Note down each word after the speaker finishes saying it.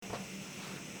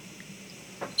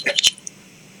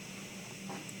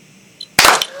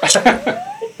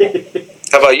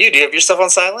How about you? Do you have your stuff on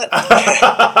silent?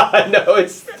 No,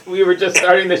 we were just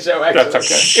starting the show, actually. That's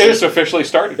okay. It is officially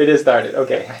started. It is started,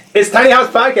 okay. It's Tiny House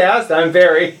Podcast. I'm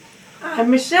Barry.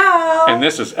 I'm Michelle. And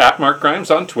this is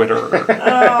 @MarkGrimes on Twitter.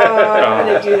 I'm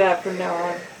going to do that from now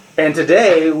on. And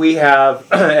today we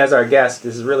have, as our guest,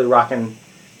 this is really rocking,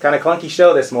 kind of clunky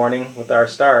show this morning with our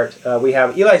start. We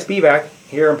have Eli Spevak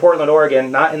here in Portland,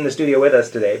 Oregon, not in the studio with us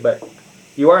today, but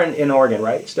you are in Oregon,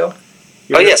 right, still?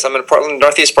 Yes, I'm in Portland,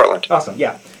 Northeast Portland. Awesome,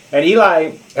 yeah. And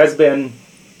Eli has been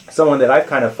someone that I've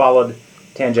kind of followed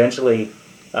tangentially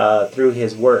through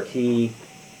his work. He,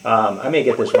 I may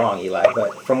get this wrong, Eli,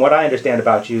 but from what I understand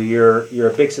about you, you're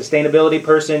a big sustainability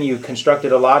person. You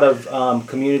constructed a lot of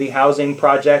community housing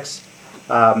projects,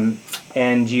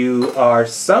 and you are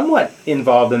somewhat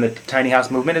involved in the tiny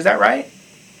house movement. Is that right?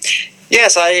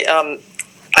 Yes,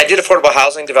 I did affordable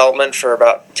housing development for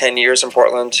about 10 years in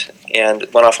Portland and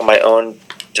went off on my own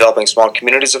developing small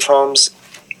communities of homes.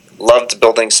 Loved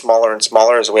building smaller and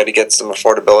smaller as a way to get some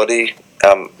affordability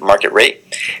market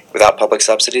rate without public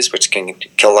subsidies, which can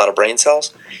kill a lot of brain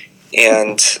cells.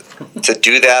 And to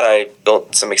do that, I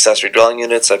built some accessory dwelling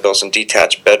units. I built some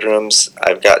detached bedrooms.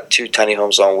 I've got 2 tiny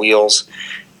homes on wheels.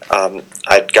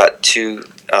 I've got 2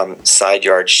 side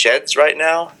yard sheds right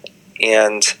now.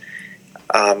 And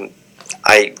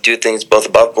I do things both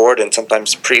above board and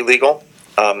sometimes pre-legal,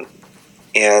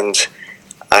 and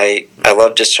I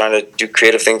love just trying to do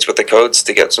creative things with the codes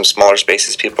to get some smaller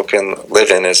spaces people can live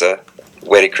in as a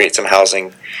way to create some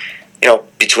housing. You know,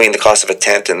 between the cost of a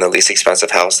tent and the least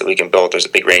expensive house that we can build, there's a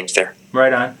big range there.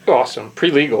 Right on. Awesome.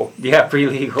 Pre-legal. Yeah,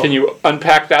 pre-legal. Can you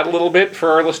unpack that a little bit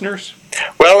for our listeners?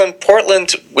 Well, in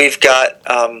Portland, we've got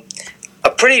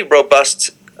a pretty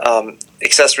robust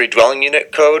accessory dwelling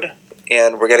unit code,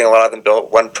 and we're getting a lot of them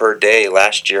built, 1 per day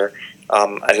last year.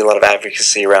 I did a lot of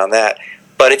advocacy around that.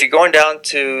 But if you're going down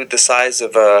to the size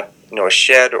of a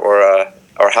shed or a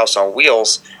house on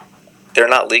wheels, they're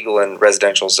not legal in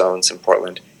residential zones in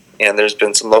Portland. And there's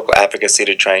been some local advocacy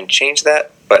to try and change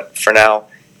that, but for now,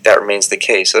 that remains the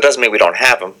case. So it doesn't mean we don't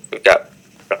have them. We've got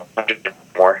 100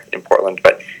 more in Portland,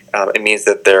 but it means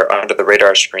that they're under the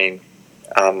radar screen,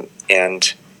 and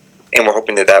we're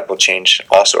hoping that will change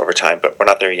also over time, but we're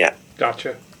not there yet.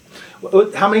 Gotcha.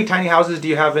 How many tiny houses do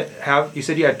you have? You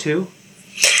said you had 2?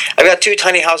 I've got 2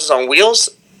 tiny houses on wheels,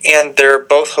 and they're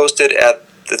both hosted at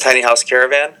the Tiny House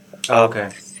Caravan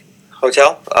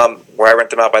hotel, where I rent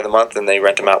them out by the month, and they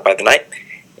rent them out by the night.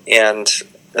 And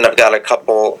I've got a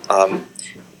couple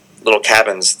little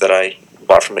cabins that I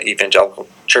bought from an evangelical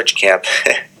church camp,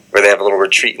 where they have a little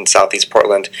retreat in southeast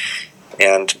Portland,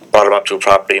 and brought them up to a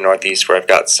property northeast where I've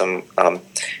got some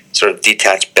sort of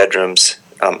detached bedrooms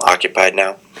occupied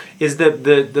now. Is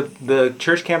the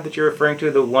church camp that you're referring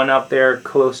to the one out there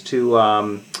close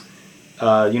to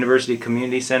University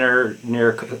Community Center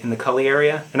in the Cully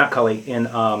area? Not Cully, in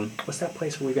what's that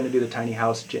place where we're going to do the tiny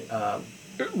house?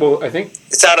 Well, I think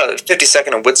it's out of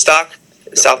 52nd and Woodstock,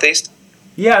 southeast.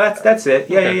 Yeah, that's it.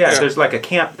 Yeah, Okay. yeah. There's like a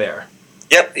camp there.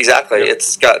 Yep, exactly.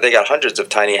 Yep. They got hundreds of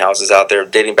tiny houses out there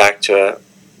dating back to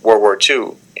World War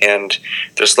II, and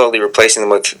they're slowly replacing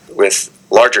them with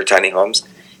larger tiny homes.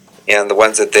 And the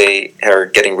ones that they are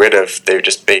getting rid of, they're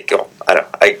just big.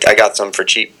 I got some for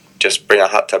cheap. Just bring a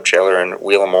hot tub trailer and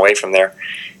wheel them away from there.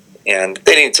 And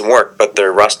they need some work, but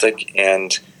they're rustic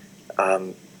and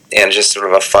just sort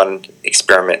of a fun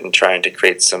experiment in trying to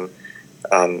create some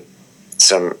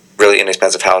really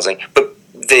inexpensive housing. But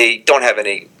they don't have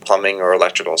any plumbing or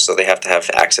electrical, so they have to have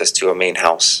access to a main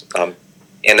house. And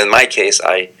in my case,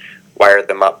 I wired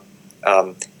them up,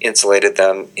 insulated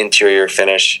them, interior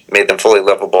finish, made them fully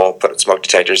livable, put smoke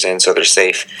detectors in so they're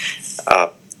safe.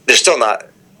 They're still not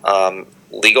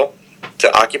legal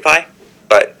to occupy,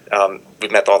 but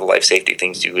we've met all the life safety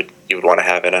things you would want to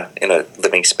have in a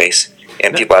living space,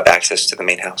 and people have access to the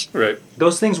main house. right.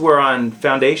 Those things were on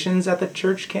foundations at the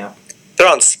church camp? They're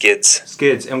on skids.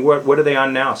 Skids. And what are they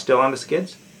on now? Still on the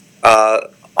skids?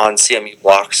 On CMU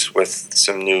blocks with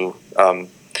some new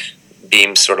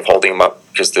beams sort of holding them up,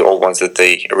 because the old ones that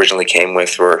they originally came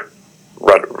with were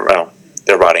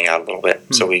they're rotting out a little bit.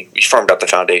 So we firmed up the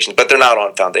foundations, but they're not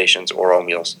on foundations or on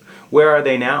wheels. Where are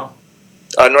they now?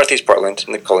 Northeast Portland,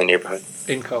 in the Cully neighborhood.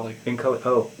 In Cully. In Cully.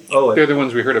 Oh. They're the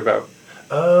ones we heard about.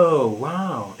 Oh,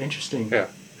 wow. Interesting. Yeah.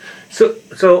 So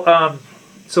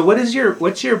what's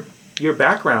your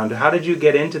background? How did you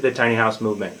get into the tiny house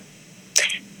movement?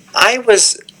 I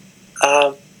was,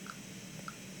 well,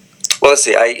 let's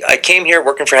see. I came here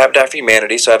working for Habitat for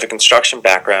Humanity, so I have a construction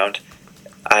background.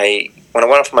 When I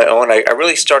went off on my own, I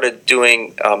really started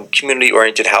doing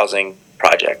community-oriented housing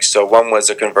projects. So one was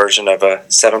a conversion of a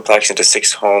 7-plex into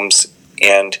 6 homes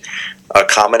and a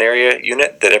common area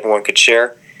unit that everyone could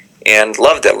share, and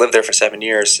loved it. Lived there for 7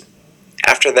 years.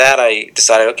 After that, I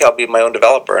decided, okay, I'll be my own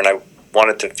developer, and I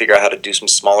wanted to figure out how to do some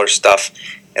smaller stuff,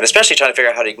 and especially trying to figure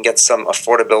out how you can get some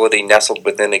affordability nestled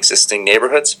within existing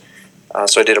neighborhoods.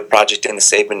 So I did a project in the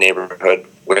Saveman neighborhood,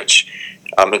 which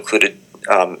included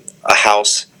a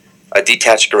house, a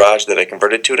detached garage that I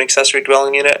converted to an accessory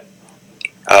dwelling unit,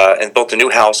 and built a new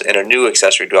house and a new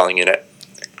accessory dwelling unit.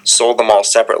 Sold them all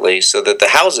separately, so that the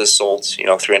houses sold,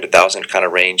 $300,000 kind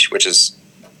of range, which is,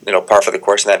 par for the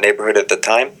course in that neighborhood at the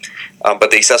time.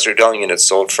 But the accessory dwelling units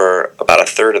sold for about a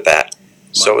third of that.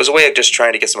 So it was a way of just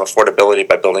trying to get some affordability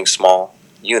by building small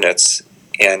units,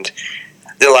 and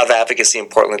did a lot of advocacy in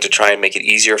Portland to try and make it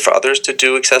easier for others to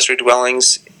do accessory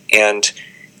dwellings. And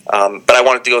but I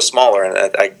wanted to go smaller,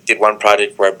 and I did one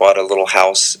project where I bought a little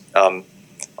house on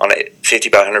a 50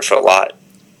 by 100 foot lot.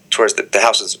 Towards the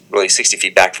house is really 60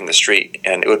 feet back from the street,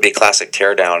 and it would be a classic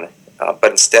tear down.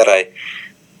 But instead, I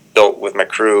built with my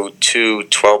crew 2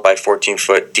 12 by 14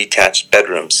 foot detached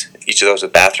bedrooms, each of those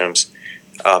with bathrooms,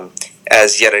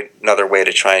 as yet another way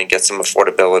to try and get some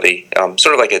affordability,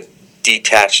 sort of like a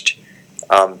detached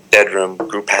bedroom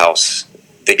group house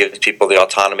that gives people the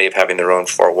autonomy of having their own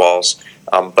 4 walls,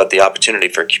 but the opportunity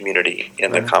for community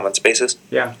in the common spaces.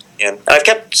 Yeah. And I've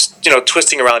kept,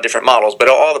 twisting around different models, but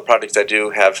all the projects I do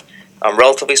have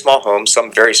relatively small homes,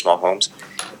 some very small homes,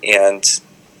 and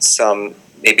some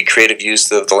maybe creative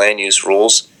use of the land use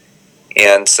rules,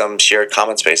 and some shared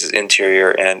common spaces,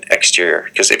 interior and exterior.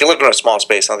 Because if you live in a small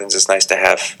space, sometimes it's nice to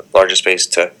have larger space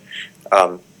to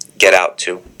get out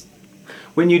to.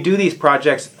 When you do these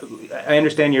projects, I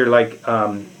understand you're like,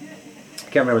 I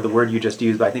can't remember the word you just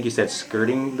used, but I think you said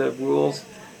skirting the rules.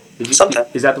 Sometimes.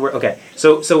 Is that the word? Okay.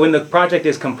 So when the project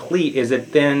is complete, is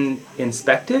it then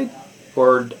inspected,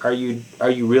 or are you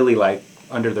really like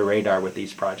under the radar with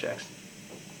these projects?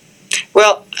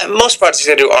 Well, most projects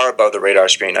I do are above the radar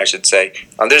screen, I should say.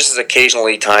 There's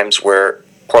occasionally times where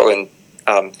Portland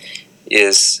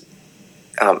is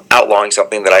outlawing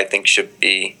something that I think should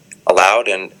be allowed,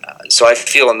 and so I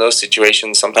feel in those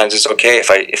situations sometimes it's okay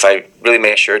if I really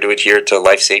make sure to adhere to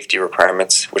life safety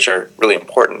requirements, which are really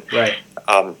important. Right.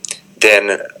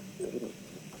 Then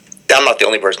I'm not the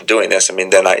only person doing this. I mean,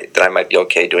 then I might be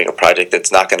okay doing a project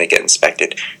that's not going to get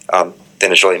inspected.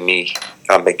 Then it's really me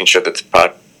making sure that the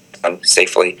project done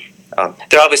safely.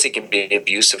 There obviously can be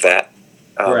abuse of that.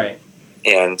 Right.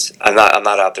 And I'm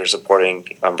not out there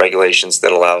supporting regulations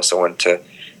that allow someone to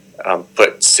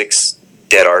put 6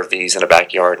 dead RVs in a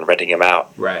backyard and renting them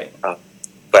out. Right.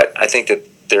 But I think that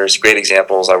there's great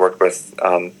examples. I worked with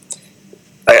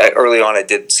early on. I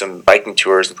did some biking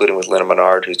tours, including with Lynn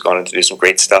Menard, who's gone on to do some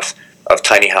great stuff of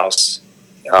tiny houses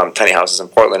in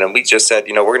Portland. And we just said,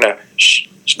 we're going to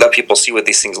let people see what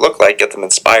these things look like, get them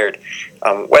inspired,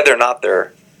 whether or not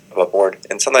they're above board.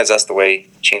 And sometimes that's the way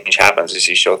change happens, is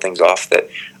you show things off that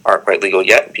aren't quite legal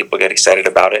yet, and people get excited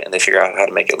about it, and they figure out how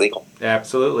to make it legal.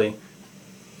 Absolutely.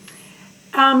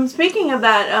 Speaking of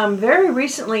that, very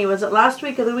recently, was it last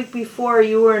week or the week before,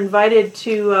 you were invited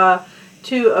to a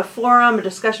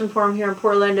discussion forum here in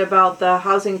Portland about the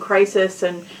housing crisis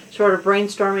and sort of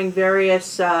brainstorming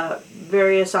various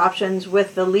options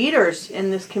with the leaders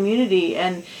in this community.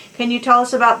 And can you tell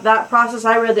us about that process?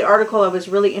 I read the article. I was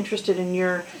really interested in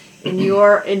your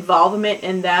involvement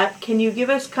in that. Can you give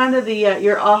us kind of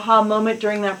your aha moment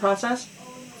during that process?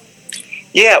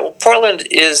 Yeah, well, Portland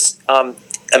is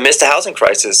amidst a housing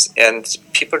crisis, and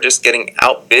people are just getting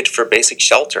outbid for basic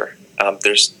shelter.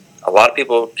 There's a lot of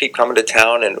people keep coming to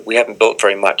town, and we haven't built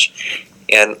very much.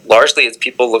 And largely, it's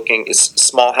people it's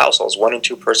small households. 1 and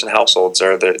 2 person households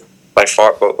are by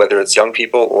far, whether it's young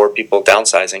people or people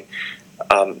downsizing.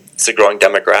 It's a growing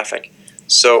demographic.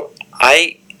 So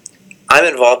I'm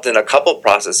involved in a couple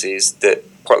processes that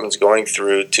Portland's going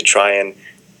through to try and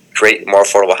create more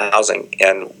affordable housing.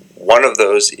 And one of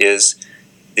those is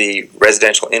the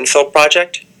residential infill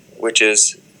project, which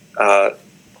is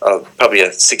probably a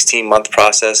 16-month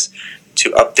process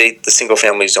to update the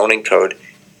single-family zoning code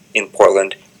in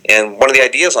Portland. And one of the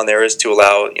ideas on there is to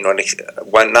allow,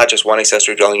 not just one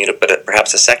accessory dwelling unit, but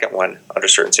perhaps a second one under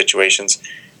certain situations.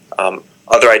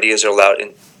 Other ideas are allowed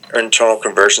internal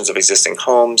conversions of existing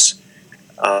homes,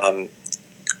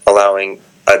 allowing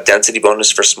a density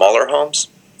bonus for smaller homes.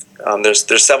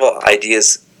 There's several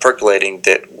ideas percolating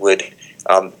that would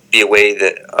be a way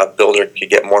that a builder could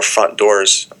get more front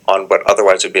doors on what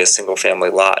otherwise would be a single-family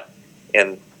lot,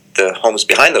 and the homes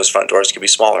behind those front doors could be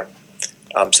smaller.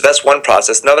 So that's one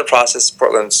process. Another process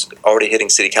Portland's already hitting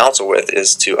City Council with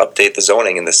is to update the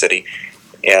zoning in the city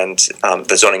and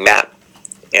the zoning map.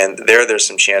 And there's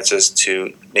some chances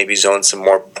to maybe zone some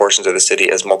more portions of the city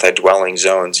as multi-dwelling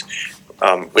zones.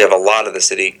 We have a lot of the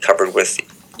city covered with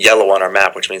yellow on our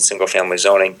map, which means single-family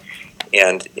zoning.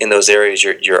 And in those areas,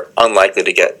 you're unlikely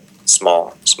to get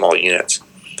small units.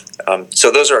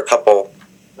 So those are a couple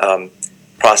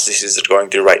processes that are going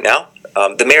through right now.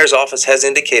 The mayor's office has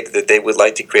indicated that they would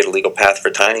like to create a legal path for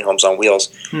tiny homes on wheels.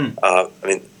 I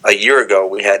mean, a year ago,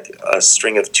 we had a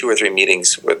string of 2 or 3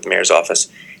 meetings with the mayor's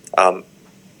office,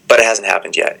 but it hasn't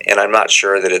happened yet. And I'm not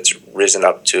sure that it's risen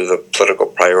up to the political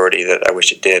priority that I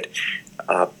wish it did.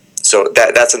 So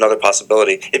that's another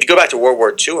possibility. If you go back to World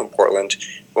War II in Portland,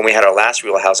 when we had our last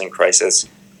real housing crisis,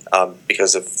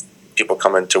 because of people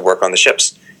coming to work on the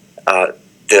ships,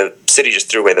 the city just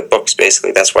threw away the books,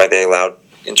 basically. That's why they allowed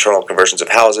internal conversions of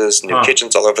houses, new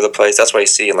kitchens all over the place. That's why you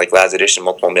see in like Lad's Edition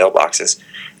multiple mailboxes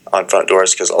on front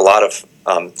doors, because a lot of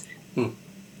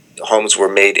homes were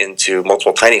made into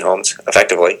multiple tiny homes,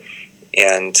 effectively,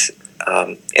 and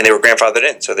they were grandfathered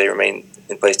in, so they remain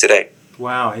in place today.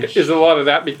 Wow. Is a lot of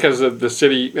that because of the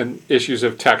city and issues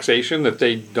of taxation, that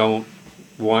they don't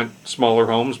want smaller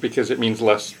homes because it means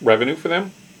less revenue for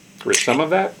them? Or some of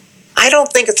that? I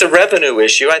don't think it's a revenue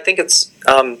issue. I think it's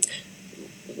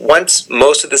once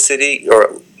most of the city,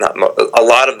 or a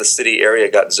lot of the city area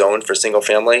got zoned for single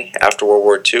family after World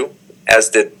War II, as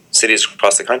did cities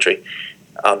across the country.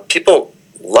 People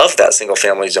love that single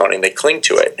family zoning. They cling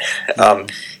to it.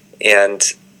 And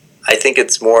I think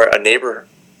it's more a neighbor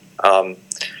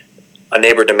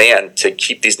demand to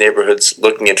keep these neighborhoods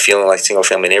looking and feeling like single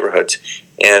family neighborhoods.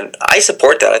 And I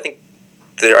support that. I think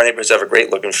that our neighborhoods have a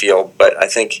great look and feel, but I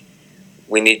think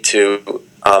we need to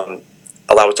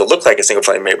allow it to look like a single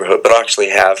family neighborhood, but actually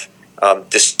have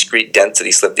discrete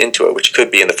density slipped into it, which could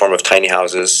be in the form of tiny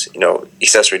houses,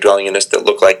 accessory dwelling units that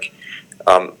look like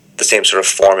the same sort of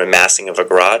form and massing of a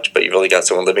garage, but you've really got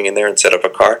someone living in there instead of a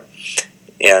car.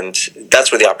 And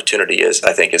that's where the opportunity is,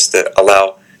 I think, is to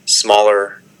allow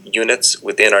smaller units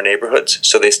within our neighborhoods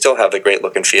so they still have the great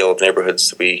look and feel of neighborhoods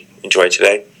that we enjoy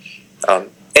today. And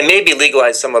maybe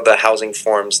legalize some of the housing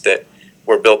forms that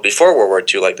were built before World War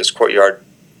II, like this courtyard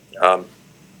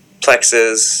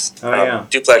plexes,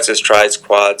 duplexes, trides,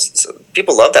 quads. So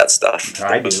people love that stuff.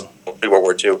 I do. World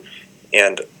War II.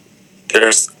 And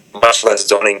there's much less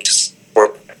zoning to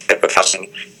support that type of housing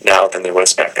now than there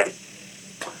was back then.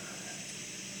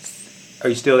 Are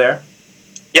you still there?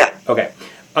 Yeah. Okay.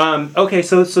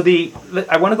 So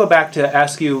I want to go back to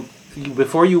ask you,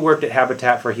 before you worked at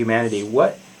Habitat for Humanity,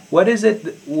 what is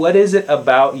it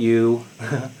about you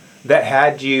that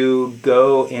had you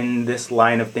go in this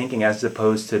line of thinking as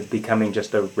opposed to becoming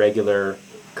just a regular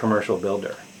commercial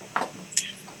builder?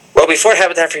 Well, before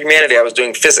Habitat for Humanity, I was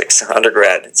doing physics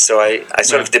undergrad, so I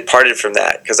sort of departed from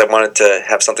that because I wanted to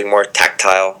have something more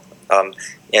tactile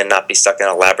and not be stuck in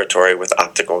a laboratory with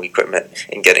optical equipment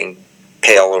and getting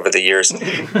pale over the years,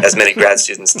 as many grad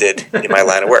students did in my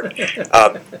line of work.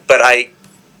 But I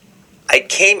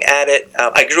came at it.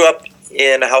 I grew up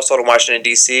in a household in Washington,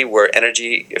 D.C., where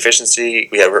energy efficiency,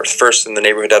 we were first in the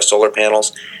neighborhood to have solar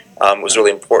panels, was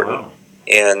really important. Wow.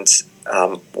 And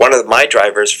one of my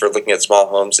drivers for looking at small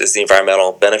homes is the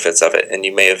environmental benefits of it. And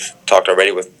you may have talked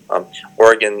already with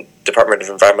Oregon Department of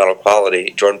Environmental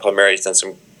Quality. Jordan Palmieri has done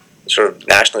some sort of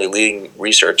nationally leading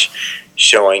research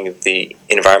showing the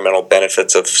environmental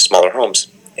benefits of smaller homes.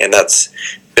 And that's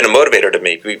been a motivator to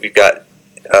me. We've got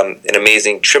an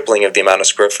amazing tripling of the amount of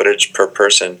square footage per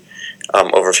person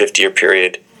over a 50-year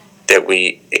period that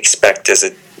we expect as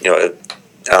in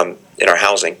our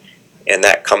housing, and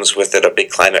that comes with it a big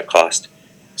climate cost.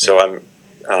 So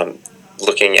I'm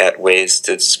looking at ways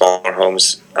to smaller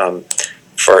homes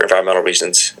for environmental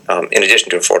reasons, in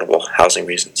addition to affordable housing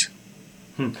reasons.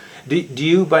 Do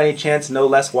you, by any chance, know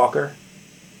Les Walker?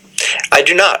 I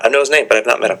do not. I know his name, but I've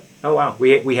not met him. Oh, wow.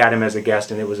 We had him as a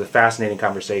guest, and it was a fascinating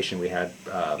conversation we had,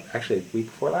 actually, the week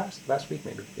before last week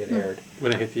maybe, it aired.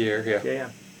 When it hit the air, yeah. Yeah.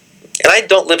 And I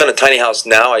don't live in a tiny house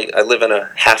now. I live in a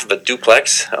half of a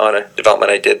duplex on a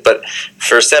development I did. But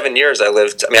for 7 years I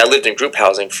lived in group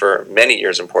housing for many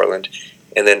years in Portland.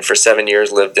 And then for 7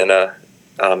 years lived in a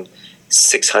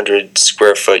 600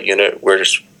 square foot unit where I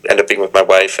ended up being with my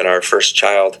wife and our first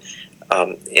child.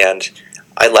 And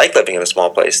I like living in a small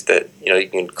place that you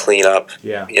can clean up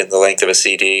in the length of a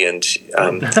CD, and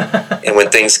and when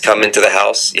things come into the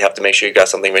house, you have to make sure you got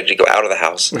something ready to go out of the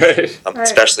house. Right.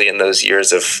 Especially in those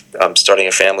years of starting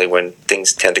a family when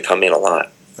things tend to come in a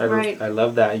lot. I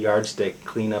love that yardstick,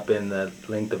 clean up in the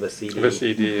length of a CD. Of a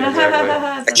CD, exactly.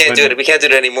 I can't do it. We can't do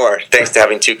it anymore, thanks to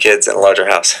having 2 kids and a larger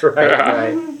house.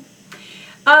 Right.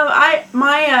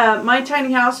 My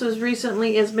tiny house has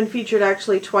been featured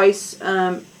actually twice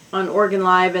on Oregon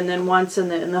Live, and then once in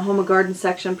the Home and Garden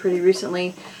section pretty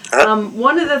recently. Uh-huh.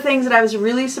 One of the things that I was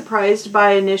really surprised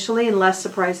by initially, and less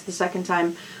surprised the second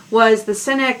time, was the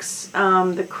cynics,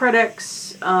 the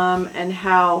critics, and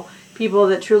how people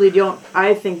that truly don't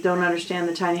understand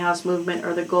the tiny house movement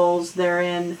or the goals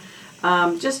therein,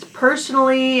 just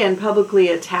personally and publicly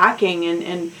attacking.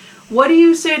 And what do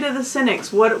you say to the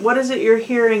cynics? What is it you're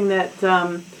hearing that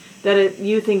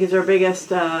you think is our biggest,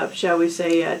 shall we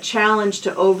say, challenge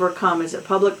to overcome? Is it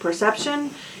public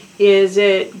perception? Is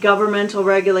it governmental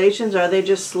regulations? Are they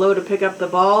just slow to pick up the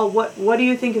ball? What do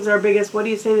you think is our biggest? What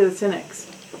do you say to the cynics?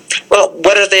 Well,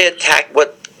 what are they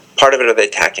What part of it are they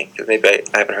attacking? Because maybe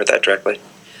I haven't heard that directly.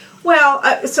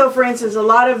 Well, so for instance, a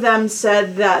lot of them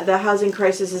said that the housing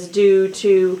crisis is due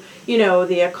to,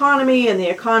 the economy, and the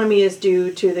economy is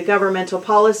due to the governmental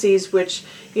policies, which,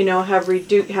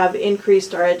 have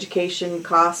increased our education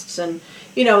costs, and,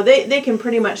 they can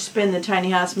pretty much spin the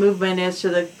tiny house movement as to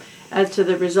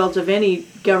the result of any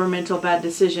governmental bad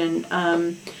decision.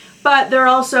 But they're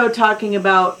also talking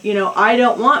about, I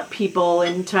don't want people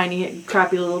in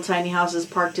crappy little tiny houses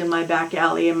parked in my back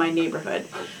alley in my neighborhood.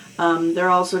 They're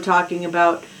also talking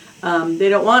about they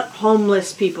don't want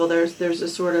homeless people. There's a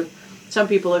sort of, some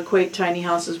people equate tiny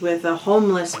houses with a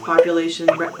homeless population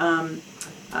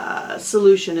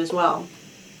solution as well.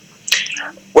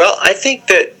 Well, I think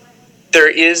that there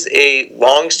is a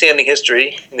long-standing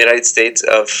history in the United States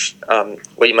of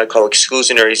what you might call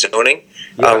exclusionary zoning,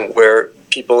 where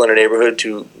people in a neighborhood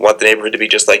who want the neighborhood to be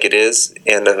just like it is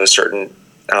and of a certain,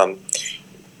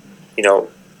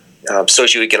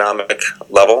 socioeconomic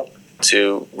level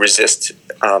to resist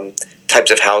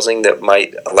types of housing that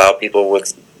might allow people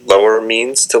with lower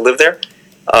means to live there.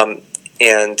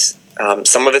 And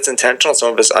some of it's intentional,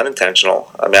 some of it's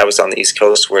unintentional. I mean, I was on the East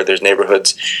Coast where there's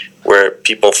neighborhoods where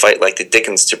people fight like the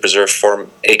dickens to preserve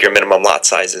 4-acre minimum lot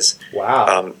sizes.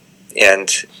 Wow. And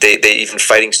they even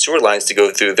fighting sewer lines to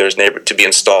go through their neighbor to be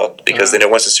installed, because they know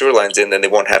once the sewer line's in, then they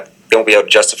won't be able to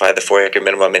justify the 4-acre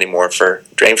minimum anymore for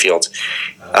drain fields.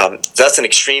 So that's an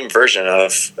extreme version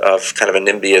of kind of a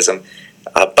NIMBYism.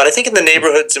 But I think in the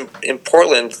neighborhoods in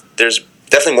Portland, there's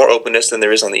definitely more openness than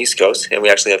there is on the East Coast, and we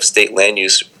actually have state land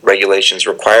use regulations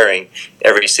requiring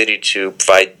every city to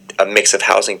provide a mix of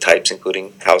housing types,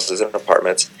 including houses and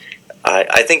apartments.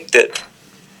 I think that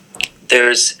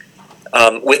there's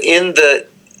within the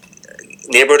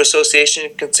neighborhood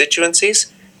association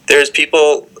constituencies, there's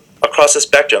people across the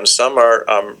spectrum. Some are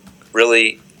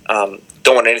really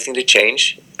don't want anything to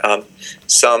change.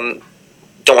 Some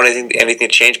don't want anything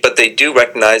to change, but they do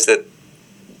recognize that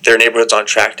their neighborhood's on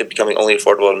track to becoming only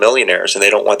affordable to millionaires, and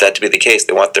they don't want that to be the case.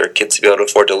 They want their kids to be able to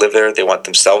afford to live there. They want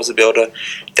themselves to be able to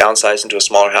downsize into a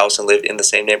smaller house and live in the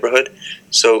same neighborhood.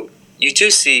 So you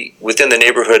do see within the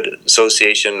neighborhood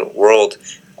association world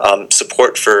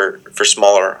support for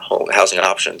smaller housing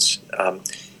options. So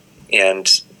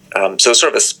it's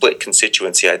sort of a split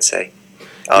constituency, I'd say.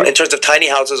 In terms of tiny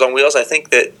houses on wheels, I think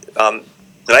that the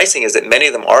nice thing is that many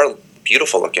of them are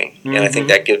beautiful looking, and I think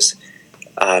that gives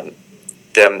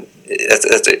them,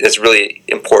 it's really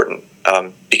important,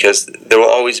 because there will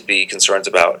always be concerns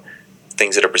about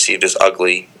things that are perceived as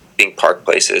ugly being park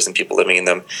places and people living in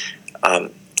them.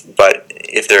 But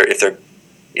if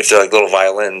they're like little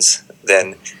violins,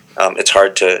 then it's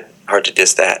hard to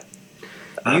diss that.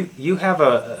 You have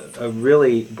a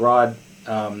really broad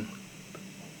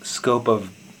scope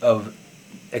of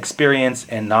experience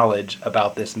and knowledge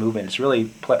about this movement. It's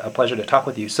really a pleasure to talk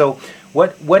with you. So,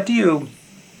 what do you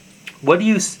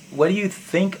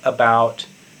think about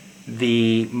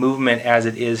the movement as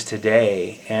it is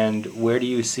today, and where do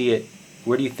you see it?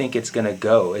 Where do you think it's going to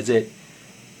go? Is it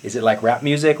like rap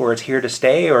music, where it's here to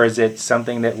stay, or is it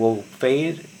something that will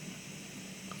fade?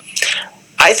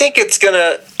 I think it's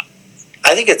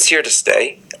here to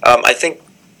stay. I think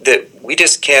that we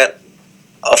just can't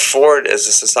afford as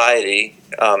a society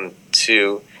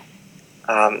to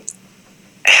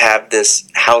have this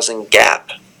housing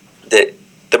gap that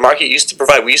the market used to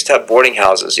provide. We used to have boarding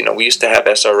houses. We used to have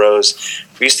SROs.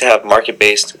 We used to have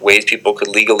market-based ways people could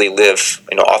legally live,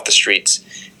 off the streets,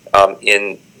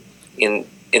 in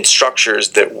structures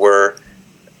that were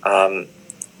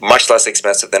much less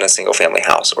expensive than a single-family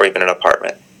house or even an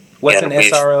apartment. What's an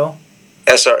SRO?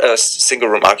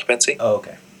 Single-room occupancy. Oh,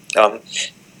 okay.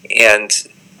 And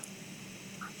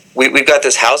we've got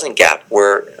this housing gap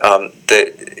where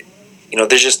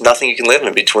there's just nothing you can live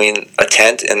in between a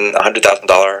tent and a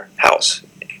 $100,000 house,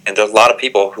 and there's a lot of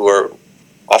people who are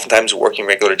oftentimes working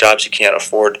regular jobs who can't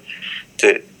afford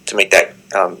to make that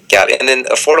gap. And then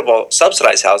affordable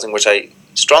subsidized housing, which I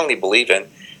strongly believe in,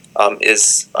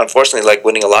 is unfortunately like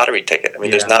winning a lottery ticket. I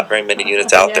mean, there's not very many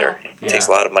units out there. It takes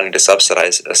a lot of money to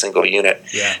subsidize a single unit.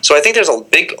 Yeah. So I think there's a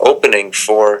big opening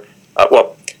for,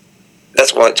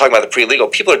 that's when I'm talking about the pre-legal.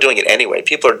 People are doing it anyway.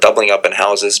 People are doubling up in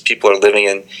houses. People are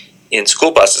living in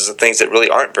school buses and things that really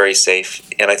aren't very safe.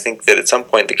 And I think that at some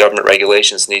point the government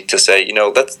regulations need to say,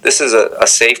 this is a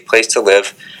safe place to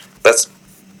live. Let's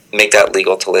make that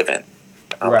legal to live in.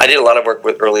 Right. I did a lot of work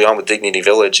early on with Dignity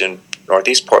Village in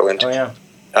Northeast Portland. Oh, yeah.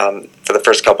 For the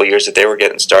first couple of years that they were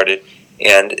getting started.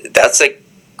 And that's a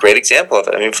great example of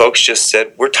it. I mean, folks just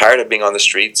said, we're tired of being on the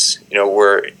streets.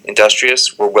 We're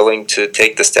industrious. We're willing to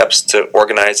take the steps to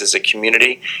organize as a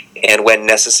community. And when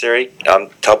necessary,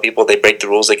 tell people they break the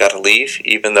rules, they got to leave,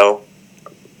 even though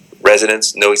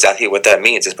residents know exactly what that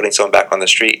means. It's putting someone back on the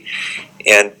street.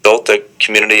 And built a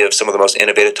community of some of the most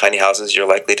innovative tiny houses you're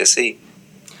likely to see.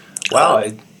 Wow.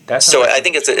 So I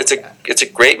think it's a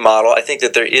great model. I think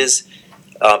that there is...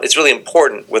 it's really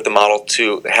important with the model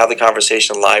to have the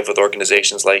conversation live with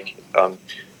organizations like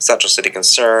Central City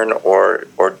Concern or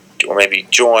maybe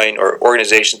Join, or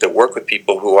organizations that work with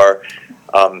people who are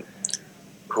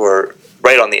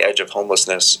right on the edge of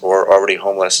homelessness or already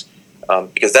homeless,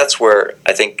 because that's where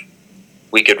I think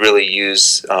we could really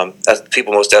use as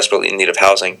people most desperately in need of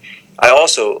housing. I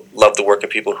also love the work of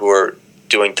people who are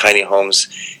doing tiny homes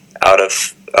out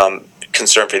of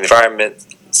concern for the environment,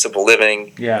 simple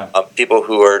living, people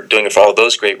who are doing it for all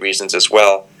those great reasons as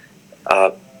well.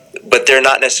 But they're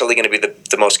not necessarily going to be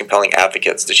the most compelling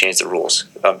advocates to change the rules,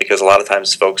 because a lot of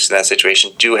times folks in that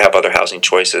situation do have other housing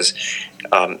choices.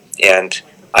 And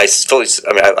I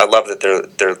love that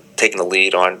they're taking the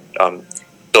lead on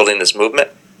building this movement.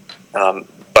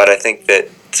 But I think that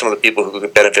some of the people who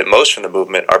could benefit most from the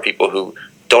movement are people who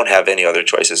don't have any other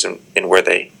choices in where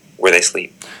they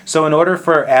sleep. So in order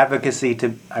for advocacy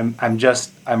to, I'm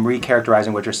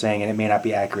recharacterizing what you're saying, and it may not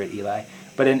be accurate, Eli,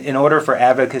 but in order for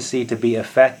advocacy to be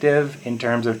effective in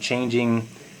terms of changing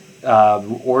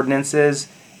ordinances,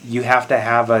 you have to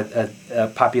have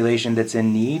a population that's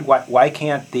in need. Why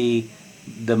can't the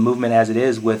movement as it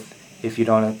is, with, if you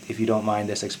don't mind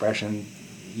this expression,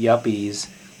 yuppies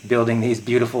building these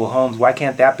beautiful homes, why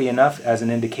can't that be enough as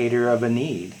an indicator of a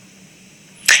need?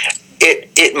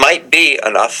 It might be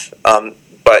enough,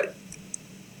 but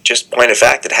just point of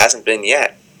fact, it hasn't been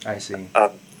yet. I see.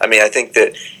 I think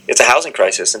that it's a housing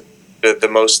crisis, and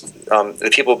the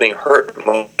people being hurt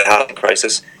most of the housing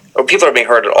crisis, or people are being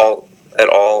hurt at all.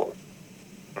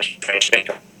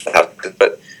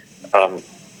 But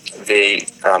the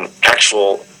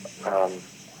actual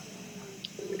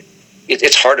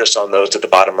it's hardest on those at the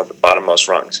bottommost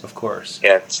rungs. Of course.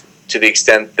 And to the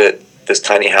extent that this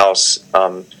tiny house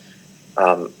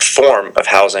form of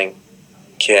housing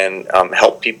can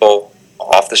help people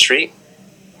off the street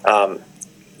at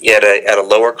a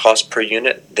lower cost per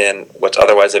unit than what's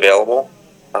otherwise available,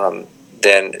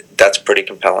 then that's pretty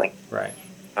compelling. Right.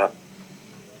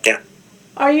 Yeah.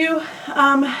 Are you,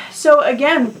 so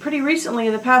again, pretty recently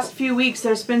in the past few weeks,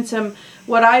 there's been some,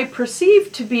 what I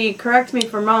perceive to be, correct me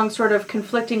if I'm wrong, sort of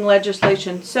conflicting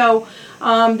legislation. So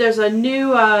there's a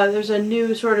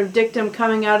new sort of dictum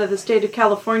coming out of the state of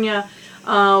California,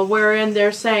 wherein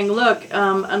they're saying, look,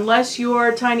 unless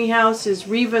your tiny house is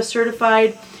REVA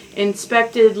certified,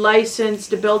 inspected,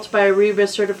 licensed, built by a REVA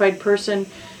certified person,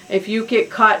 if you get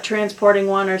caught transporting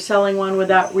one or selling one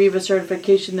without REVA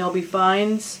certification, there'll be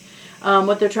fines.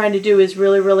 What they're trying to do is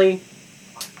really, really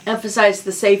emphasize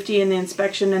the safety and the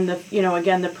inspection and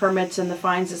the permits and the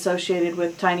fines associated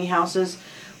with tiny houses.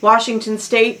 Washington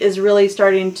State is really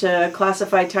starting to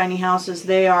classify tiny houses.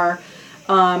 They're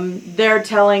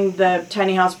telling the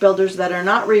tiny house builders that are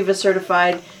not REVA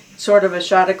certified sort of a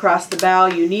shot across the bow.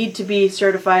 You need to be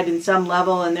certified in some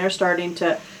level, and they're starting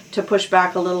to push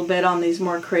back a little bit on these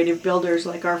more creative builders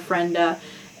like our friend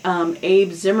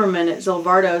Abe Zimmerman at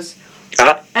Zilvardo's.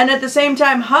 And at the same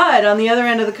time, HUD on the other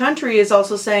end of the country is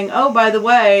also saying, oh, by the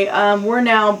way, we're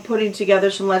now putting together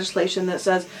some legislation that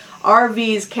says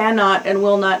RVs cannot and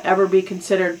will not ever be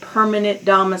considered permanent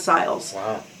domiciles.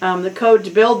 Wow. The code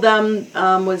to build them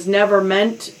was never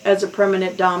meant as a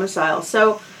permanent domicile.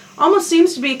 So almost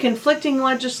seems to be conflicting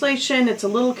legislation. It's a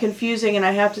little confusing, and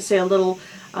I have to say a little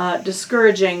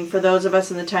discouraging for those of us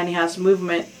in the tiny house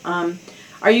movement.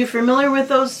 Are you familiar with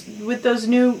those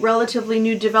new, relatively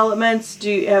new developments?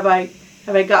 Have I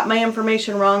got my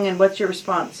information wrong, and what's your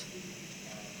response?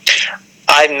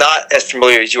 I'm not as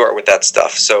familiar as you are with that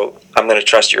stuff, so I'm going to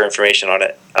trust your information on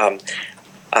it.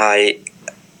 I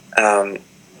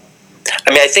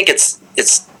think it's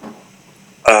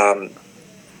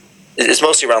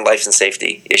mostly around life and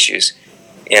safety issues,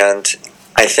 and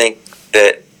I think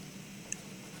that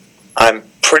I'm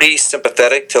pretty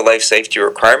sympathetic to life safety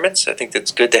requirements. I think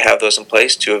it's good to have those in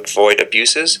place to avoid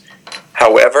abuses.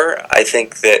 However, I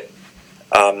think that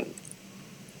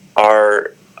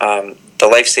the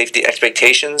life safety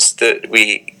expectations that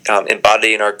we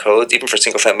embody in our codes, even for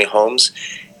single-family homes,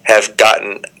 have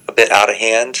gotten a bit out of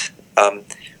hand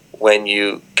when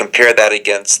you compare that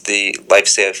against the life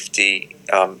safety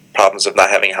problems of not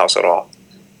having a house at all.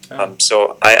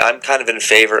 So I'm kind of in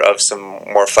favor of some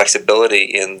more flexibility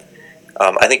in.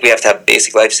 I think we have to have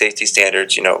basic life safety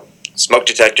standards. Smoke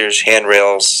detectors,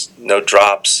 handrails, no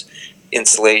drops,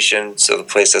 insulation so the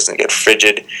place doesn't get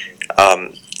frigid,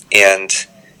 and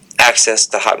access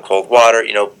to hot and cold water.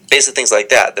 Basic things like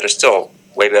that are still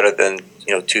way better than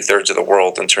 2/3 of the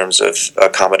world in terms of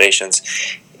accommodations.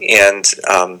 And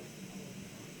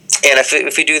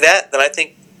if we do that, then I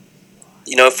think.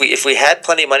 If we had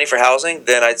plenty of money for housing,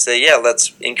 then I'd say, yeah,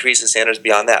 let's increase the standards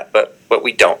beyond that. But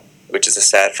we don't, which is a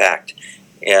sad fact.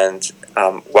 And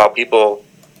while people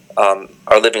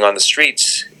are living on the streets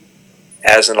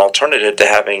as an alternative to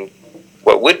having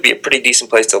what would be a pretty decent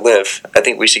place to live, I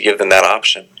think we should give them that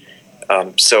option.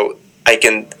 So I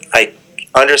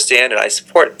understand and I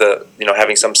support the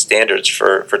having some standards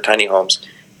for tiny homes.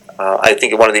 I think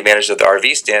one of the advantages of the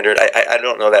RV standard, I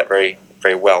don't know that very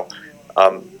very well.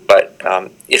 But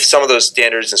if some of those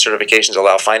standards and certifications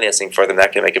allow financing for them,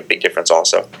 that can make a big difference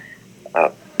also.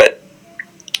 But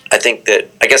I think that,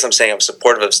 I guess I'm saying I'm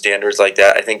supportive of standards like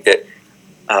that. I think that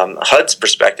HUD's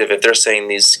perspective, if they're saying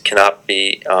these cannot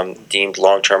be deemed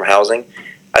long-term housing,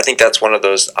 I think that's one of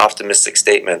those optimistic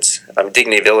statements.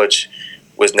 Dignity Village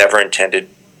was never intended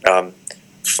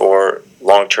for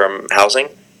long-term housing.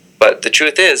 But the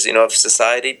truth is, if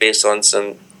society, based on some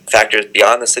factors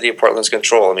beyond the city of Portland's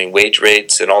control, wage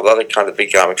rates and all the other kind of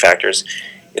economic factors,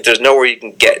 if there's nowhere you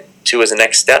can get to as a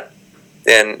next step,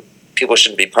 then people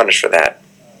shouldn't be punished for that.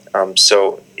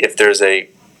 So if there's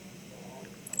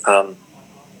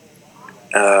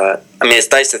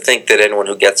it's nice to think that anyone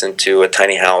who gets into a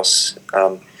tiny house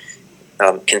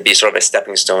can be sort of a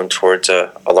stepping stone towards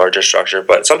a larger structure,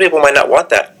 but some people might not want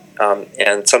that,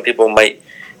 and some people might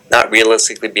not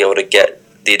realistically be able to get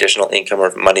the additional income or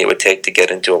money it would take to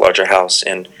get into a larger house,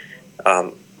 and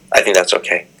I think that's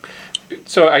okay.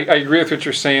 So I agree with what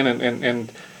you're saying,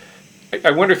 and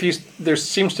I wonder if there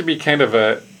seems to be kind of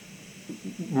a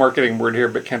marketing word here,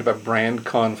 but kind of a brand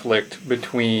conflict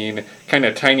between kind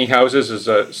of tiny houses as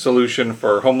a solution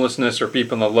for homelessness or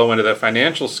people in the low end of the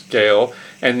financial scale,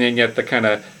 and then yet the kind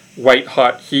of white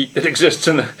hot heat that exists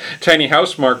in the tiny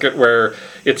house market, where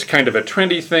it's kind of a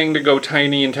trendy thing to go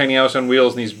tiny and tiny house on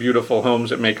wheels and these beautiful homes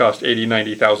that may cost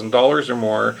 $80,000-$90,000 or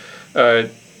more.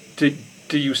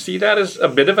 Do you see that as a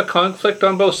bit of a conflict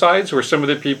on both sides, where some of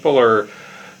the people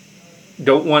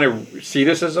don't want to see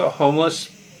this as a homeless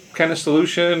kind of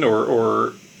solution,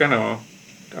 or I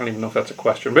don't even know if that's a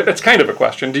question, but it's kind of a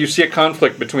question. Do you see a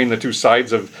conflict between the two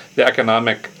sides of the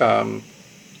economic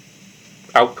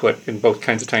output in both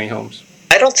kinds of tiny homes?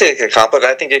 I don't think a conflict.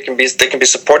 I think they can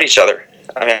support each other.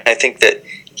 I think that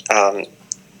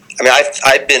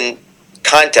I've been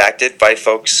contacted by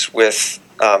folks with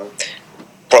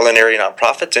Portland area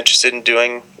nonprofits interested in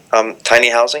doing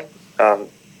tiny housing.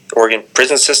 Oregon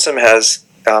prison system has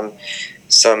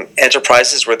some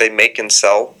enterprises where they make and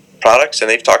sell products, and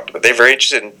they're very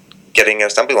interested in getting an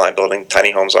assembly line building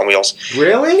tiny homes on wheels.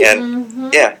 Really?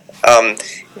 And yeah.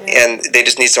 And they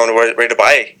just need someone ready to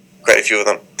buy quite a few of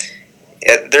them.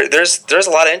 There's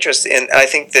a lot of interest, and I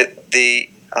think that the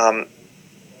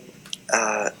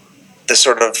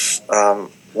sort of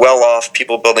well-off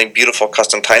people building beautiful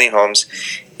custom tiny homes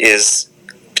is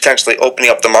potentially opening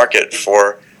up the market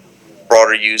for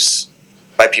broader use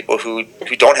by people who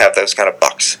don't have those kind of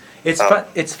bucks.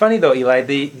 It's funny though, Eli.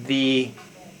 The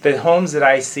homes that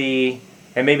I see.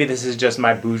 And maybe this is just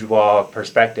my bourgeois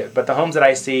perspective, but the homes that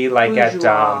I see, like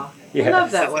bourgeois. I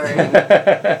love that word.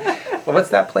 Well,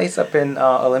 what's that place up in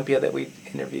Olympia that we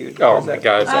interviewed? Oh my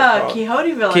God!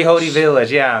 Quixote Village. Quixote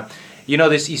Village, yeah.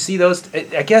 You see those.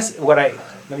 I guess let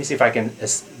me see if I can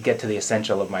get to the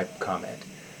essential of my comment.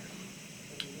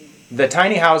 The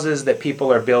tiny houses that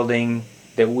people are building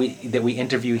that we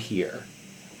interview here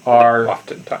are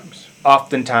oftentimes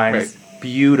right.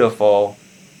 Beautiful.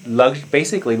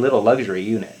 Basically little luxury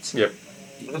units. Yep.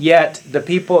 Yet the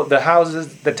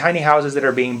tiny houses that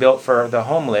are being built for the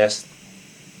homeless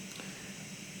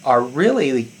are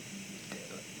really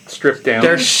stripped down.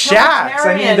 They're shacks.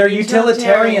 They're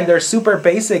utilitarian. They're super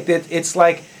basic. It's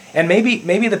like, and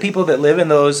maybe the people that live in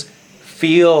those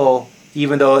feel,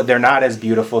 even though they're not as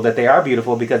beautiful, that they are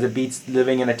beautiful because it beats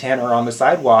living in a tent or on the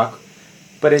sidewalk.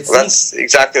 But that's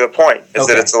exactly the point. Is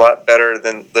that it's a lot better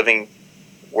than living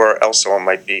where else someone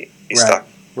might be stuck.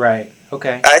 Right.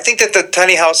 Okay. I think that the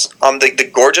tiny house, the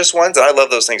gorgeous ones, and I love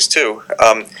those things too.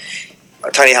 A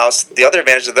tiny house. The other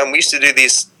advantage of them, we used to do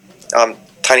these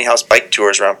tiny house bike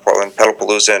tours around Portland,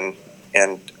 Pedalpalooza,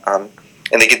 and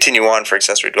they continue on for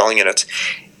accessory dwelling units.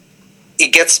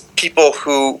 It gets people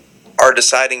who are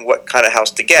deciding what kind of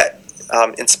house to get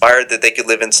inspired that they could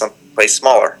live in some place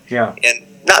smaller. Yeah. And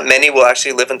not many will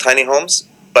actually live in tiny homes,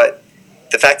 but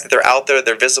the fact that they're out there,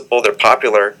 they're visible, they're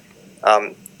popular,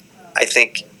 I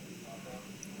think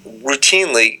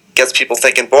routinely gets people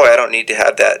thinking, boy, I don't need to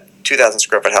have that 2,000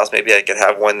 square foot house. Maybe I could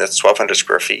have one that's 1,200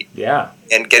 square feet. Yeah.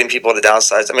 And getting people to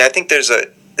downsize. I mean, I think there's a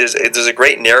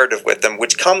great narrative with them,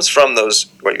 which comes from those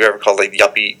what you ever call like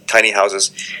yuppie tiny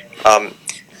houses.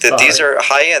 That these are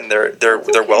high end.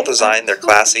 They're well designed. They're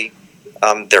classy.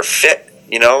 They're fit.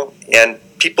 And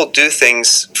people do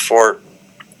things for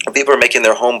people are making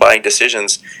their home buying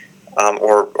decisions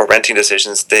or renting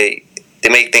decisions. They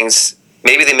make things.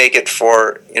 Maybe they make it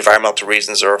for environmental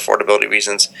reasons or affordability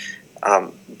reasons,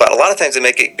 but a lot of times they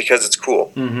make it because it's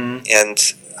cool. Mm-hmm. And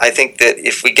I think that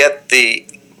if we get the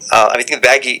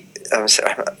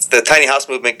tiny house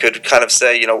movement could kind of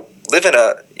say, live in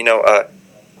a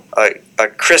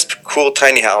crisp, cool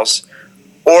tiny house,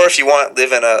 or if you want,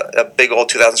 live in a big old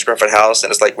 2,000 square foot house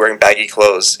and it's like wearing baggy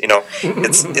clothes.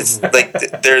 It's like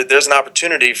there's an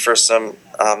opportunity for some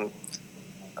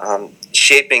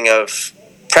shaping of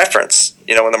preference,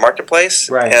 in the marketplace.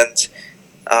 Right. And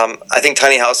I think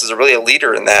tiny houses are really a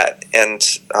leader in that. And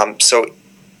so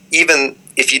even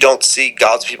if you don't see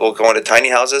God's people going to tiny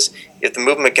houses, if the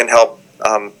movement can help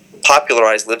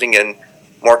popularize living in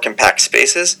more compact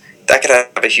spaces, that could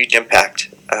have a huge impact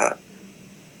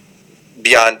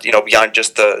beyond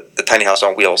just the tiny house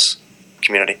on wheels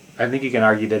community. I think you can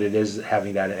argue that it is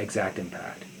having that exact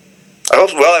impact. I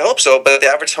hope so. But the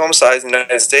average home size in the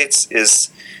United States is,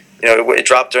 it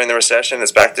dropped during the recession.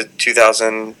 It's back to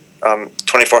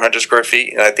 2,400 square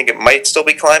feet, and I think it might still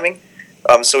be climbing.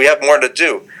 So we have more to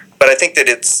do. But I think that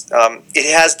it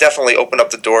has definitely opened up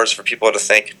the doors for people to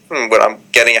think, when I'm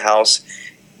getting a house,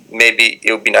 maybe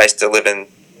it would be nice to live in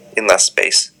less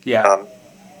space. Yeah.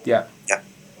 Yeah.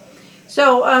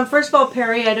 So, first of all,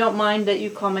 Perry, I don't mind that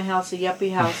you call my house a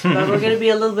yuppie house, but we're going to be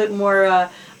a little bit more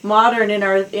modern in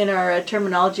our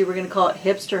terminology. We're going to call it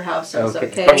hipster houses. Okay.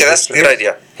 Okay, that's a good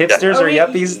idea. Hipsters or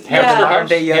yuppies have the modern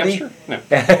day yuppies? No.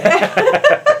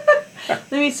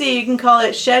 Let me see. You can call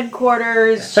it shed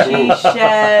quarters, she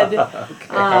shed.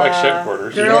 I like shed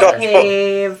quarters. Girl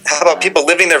cave. How about people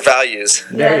living their values?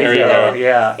 There you go.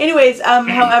 Yeah. Anyways,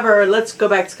 however, let's go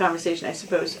back to the conversation, I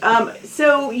suppose.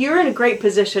 So you're in a great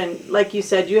position, like you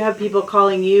said. You have people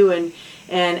calling you and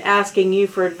asking you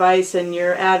for advice and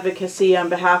your advocacy on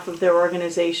behalf of their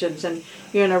organizations, and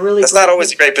you're in a really. That's not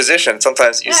always a great position.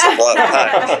 Sometimes you save a lot of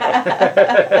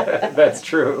time. That's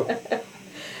true.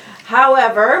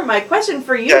 However, my question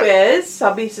for you is,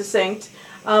 I'll be succinct,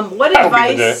 what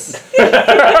advice...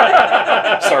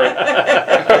 Sorry.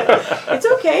 It's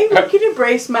okay. We can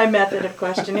embrace my method of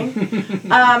questioning.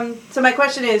 So my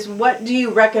question is, what do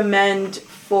you recommend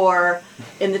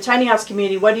in the tiny house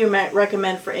community, what do you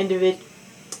recommend for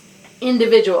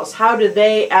individuals? How do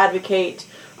they advocate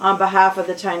on behalf of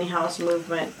the tiny house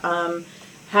movement?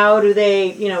 How do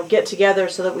they, get together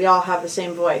so that we all have the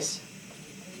same voice?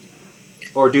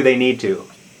 Or do they need to?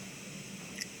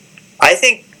 I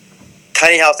think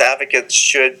tiny house advocates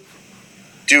should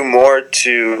do more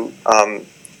to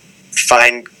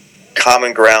find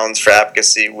common grounds for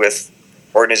advocacy with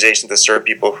organizations that serve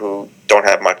people who don't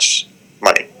have much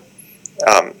money,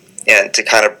 and to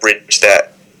kind of bridge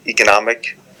that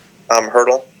economic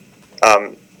hurdle,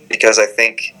 because I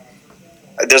think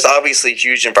there's obviously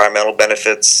huge environmental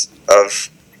benefits of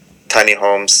tiny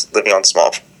homes living on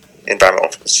small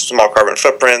carbon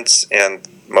footprints and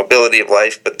mobility of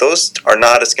life, but those are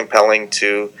not as compelling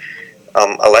to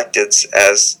electeds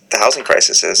as the housing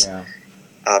crisis is. Yeah.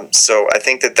 So I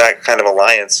think that kind of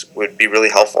alliance would be really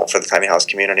helpful for the tiny house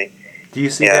community. Do you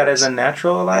see that as a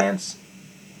natural alliance?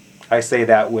 I say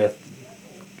that with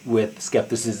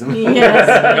skepticism. Yes,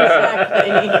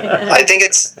 exactly. I think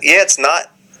it's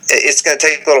not. It's going to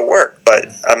take a little work, but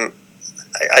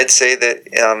I'd say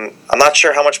that I'm not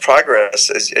sure how much progress,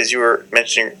 as you were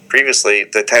mentioning previously,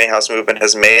 the tiny house movement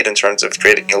has made in terms of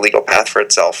creating a legal path for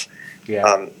itself.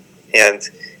 Yeah. And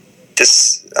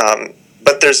this,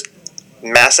 but there's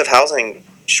massive housing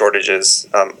shortages,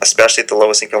 especially at the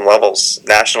lowest income levels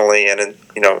nationally and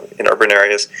in urban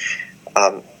areas.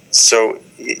 So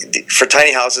for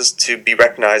tiny houses to be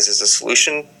recognized as a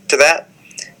solution to that,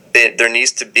 there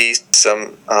needs to be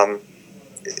some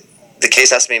the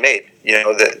case has to be made.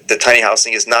 The tiny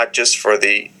housing is not just for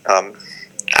the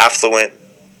affluent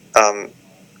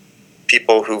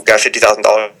people who've got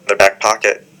 $50,000 in their back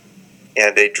pocket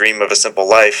and they dream of a simple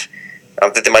life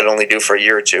that they might only do for a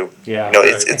year or two. Yeah,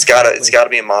 it's got to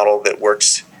be a model that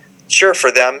works. Sure,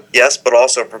 for them, yes, but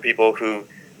also for people who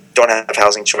don't have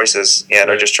housing choices and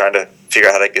are just trying to figure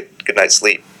out how to get good night's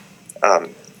sleep,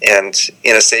 and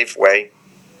in a safe way.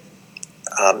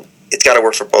 It's got to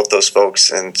work for both those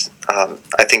folks, and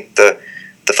I think the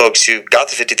folks who got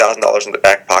the $50,000 in the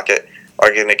back pocket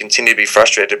are going to continue to be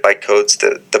frustrated by codes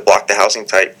that block the housing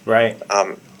type, right?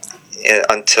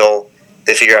 Until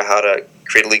they figure out how to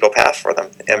create a legal path for them,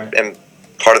 and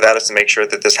part of that is to make sure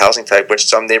that this housing type, which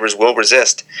some neighbors will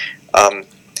resist,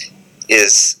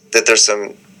 is that there's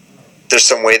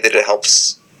some way that it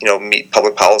helps meet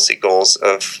public policy goals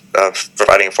of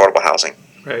providing affordable housing.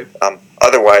 Right.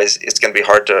 Otherwise, it's going to be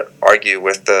hard to argue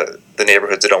with the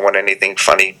neighborhoods that don't want anything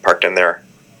funny parked in their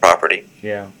property.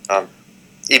 Yeah.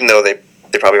 Even though they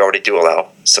probably already do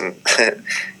allow some.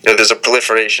 There's a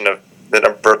proliferation of the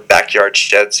number of backyard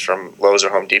sheds from Lowe's or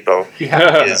Home Depot.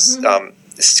 Yeah.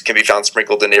 This can be found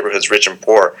sprinkled in neighborhoods rich and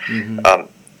poor. Mm-hmm.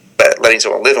 But letting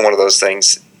someone live in one of those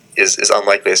things is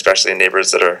unlikely, especially in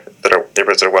neighborhoods that are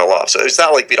well off. So it's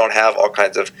not like we don't have all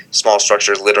kinds of small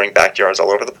structures littering backyards all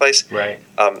over the place. Right.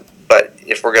 But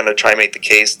if we're going to try and make the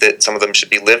case that some of them should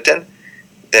be lived in,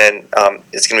 then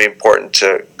it's going to be important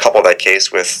to couple that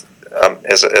case with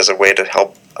as a way to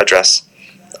help address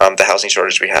the housing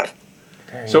shortage we have.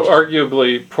 So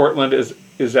arguably, Portland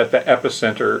is at the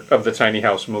epicenter of the tiny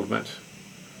house movement.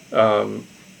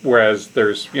 Whereas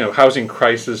there's housing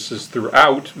crises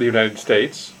throughout the United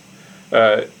States.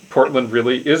 Portland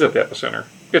really is at the epicenter.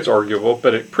 It's arguable,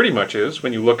 but it pretty much is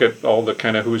when you look at all the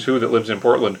kind of who's who that lives in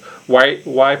Portland.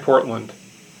 Why Portland?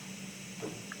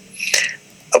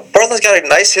 Portland's got a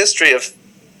nice history of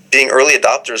being early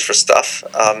adopters for stuff.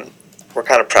 We're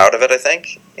kind of proud of it, I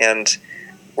think, and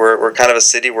we're kind of a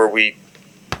city where we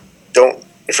don't.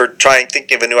 If we're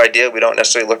thinking of a new idea, we don't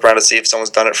necessarily look around to see if someone's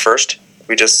done it first.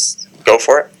 We just go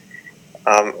for it.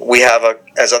 We have,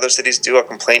 as other cities do, a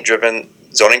complaint-driven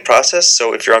zoning process.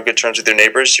 So if you're on good terms with your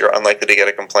neighbors, you're unlikely to get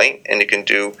a complaint, and you can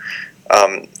do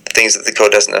things that the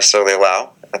code doesn't necessarily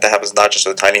allow. That happens not just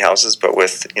with tiny houses, but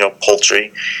with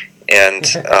poultry and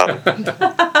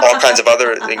all kinds of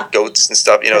other goats and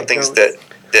stuff. Things that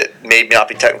may not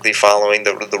be technically following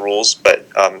the rules, but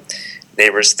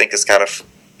neighbors think is kind of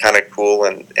cool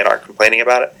and aren't complaining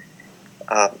about it.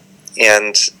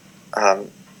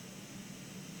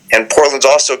 And Portland's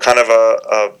also kind of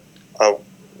a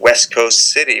West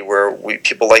Coast city where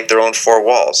people like their own four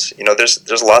walls.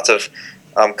 There's lots of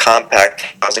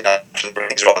compact housing options where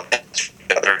things are all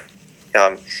together,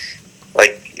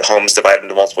 like homes divided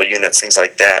into multiple units, things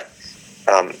like that.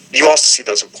 You also see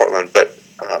those in Portland, but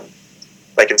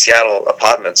like in Seattle,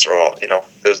 apartments are all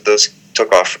those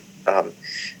took off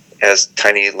as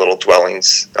tiny little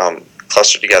dwellings.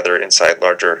 Clustered together inside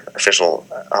larger official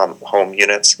home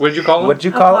units. What did you call them? What did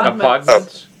you call it?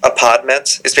 Apartments?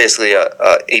 Apartments. It's basically a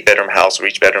 8-bedroom house where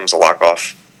each bedroom is a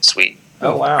lock-off suite.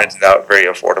 Oh, wow. Rented out very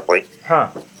affordably. Huh.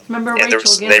 Remember And there Rachel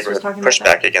was Guinness was neighborhood talking about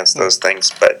pushback that? against those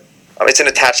things, but it's an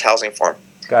attached housing form.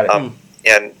 Got it.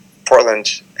 And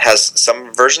Portland has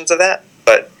some versions of that,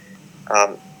 but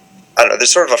I don't know.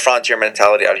 There's sort of a frontier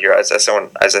mentality out here. As I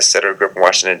said, I grew up in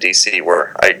Washington, D.C.,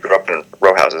 where I grew up in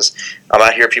row houses.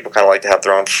 Out here, people kind of like to have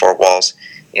their own four walls,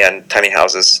 and tiny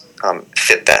houses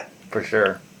fit that. For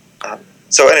sure.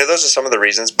 So anyway, those are some of the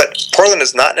reasons. But Portland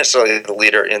is not necessarily the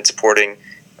leader in supporting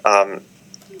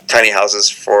tiny houses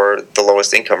for the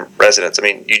lowest income residents. I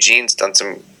mean, Eugene's done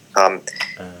some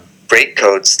great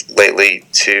codes lately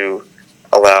to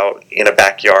allow in a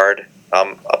backyard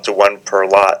up to one per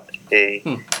lot.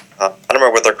 I don't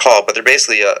remember what they're called, but they're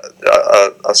basically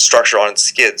a structure on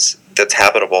skids that's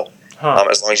habitable,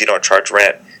 as long as you don't charge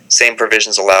rent. Same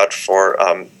provisions allowed for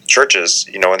churches.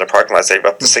 In their parking lots, they have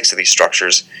up to 6 of these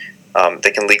structures.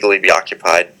 They can legally be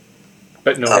occupied.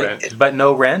 But no rent. But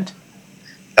no rent?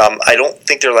 I don't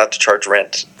think they're allowed to charge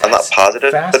rent. I'm not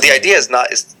positive. But the idea is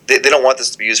they don't want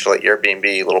this to be used for like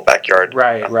Airbnb, little backyard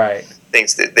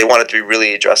things. They want it to be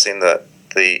really addressing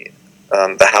the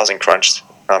housing crunch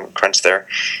there,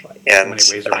 and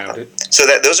So many ways around it. So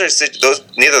that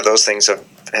those neither of those things have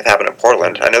happened in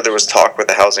Portland. I know there was talk with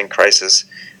the housing crisis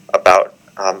about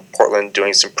Portland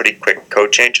doing some pretty quick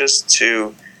code changes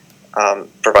to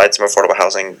provide some affordable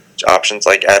housing options,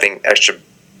 like adding extra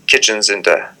kitchens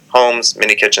into homes,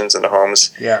 mini kitchens into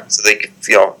homes. Yeah. So they could,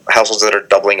 households that are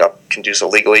doubling up can do so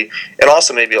legally, and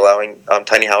also maybe allowing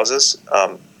tiny houses.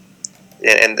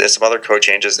 And there's some other code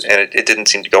changes, and it didn't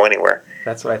seem to go anywhere.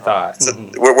 That's what I thought. So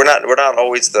we're not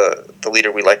always the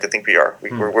leader we like to think we are.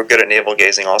 We're good at navel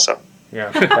gazing also. Yeah,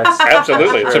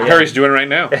 absolutely. That's what Perry's doing right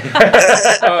now.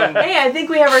 Hey, I think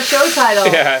we have our show title.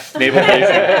 Yeah,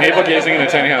 navel gazing in a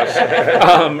tiny house.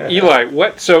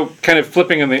 Eli, so kind of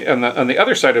flipping on the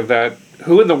other side of that,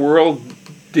 who in the world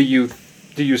do you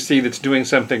see that's doing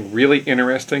something really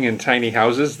interesting in tiny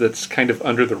houses that's kind of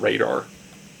under the radar?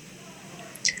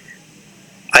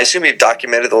 I assume you've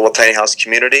documented the little tiny house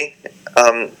community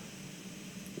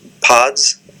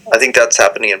pods. I think that's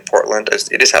happening in Portland.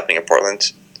 It is happening in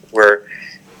Portland, where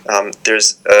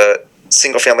there's a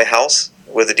single-family house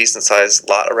with a decent-sized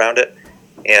lot around it,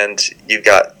 and you've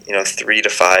got 3 to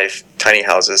 5 tiny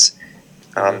houses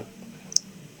on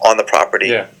the property.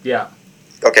 Yeah.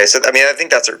 Okay, so I mean, I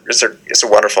think it's a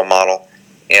wonderful model,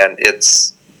 and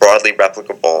it's broadly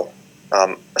replicable,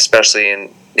 especially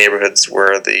in neighborhoods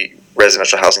where the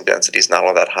residential housing density is not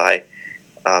all that high.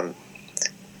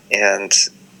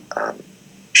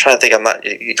 Trying to think,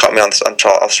 you caught me on this. I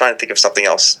was trying to think of something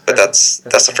else, but that's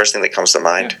the first thing that comes to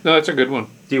mind. Yeah, no, that's a good one.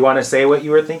 Do you want to say what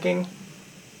you were thinking?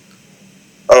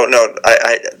 Oh no,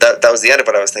 that was the end of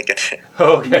what I was thinking.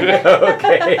 Okay.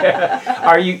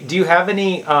 Do you have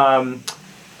any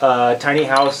tiny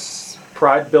house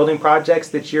building projects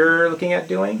that you're looking at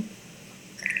doing?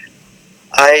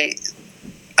 I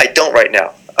don't right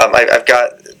now. I've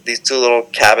got these 2 little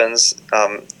cabins,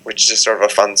 which is just sort of a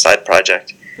fun side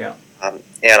project. Yeah.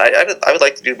 And I would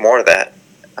like to do more of that.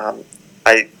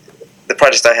 The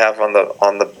projects I have on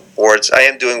the boards, I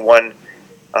am doing one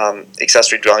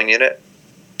accessory dwelling unit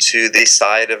to the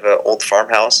side of an old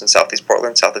farmhouse in southeast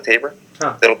Portland, south of Tabor.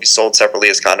 Huh. That'll be sold separately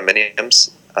as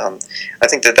condominiums. I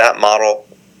think that model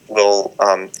will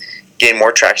gain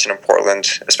more traction in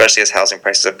Portland, especially as housing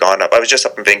prices have gone up. I was just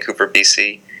up in Vancouver,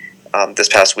 BC, this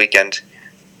past weekend,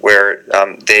 where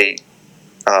they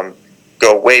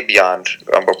go way beyond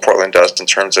what Portland does in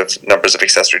terms of numbers of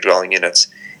accessory dwelling units.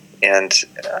 And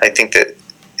I think that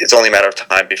it's only a matter of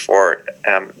time before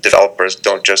developers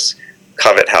don't just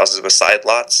covet houses with side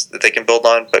lots that they can build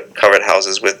on, but covet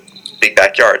houses with big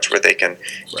backyards where they can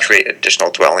create additional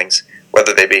dwellings,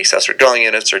 whether they be accessory dwelling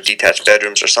units or detached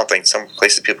bedrooms or something, some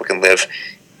places people can live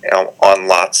on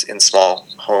lots in small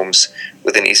homes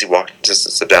within easy walking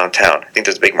distance of downtown. I think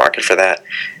there's a big market for that.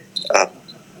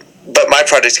 But my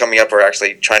projects coming up are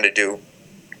actually trying to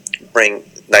bring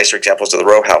nicer examples of the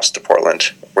row house to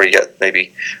Portland, where you get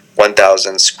maybe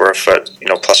 1,000 square foot,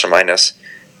 plus or minus,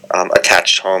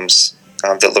 attached homes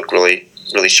that look really,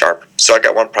 really sharp. So I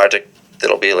got one project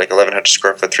that'll be like 1,100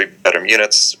 square foot, 3-bedroom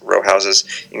units, row houses,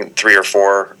 3 or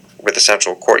 4 with a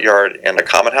central courtyard and a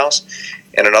common house,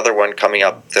 and another one coming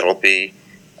up that'll be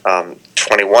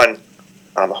 21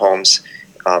 homes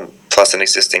plus an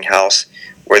existing house,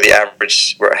 where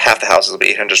half the houses will be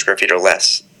 800 square feet or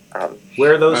less.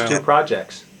 Where are those 2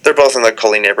 projects? They're both in the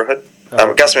Colleen neighborhood.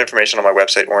 I've got some information on my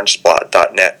website,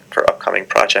 orangesplot.net, for upcoming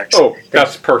projects. Oh,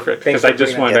 that's perfect, because I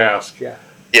just wanted to ask.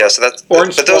 Yeah, so that's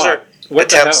Orange but those are what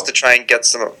attempts to try and get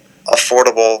some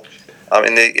affordable,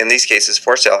 in these cases,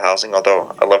 for sale housing,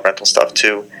 although I love rental stuff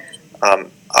too,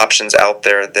 options out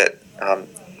there that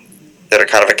are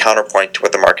kind of a counterpoint to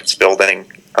what the market's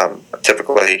building.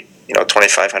 Typically,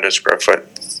 2,500 square foot,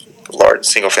 large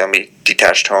single-family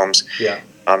detached homes. Yeah.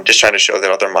 Just trying to show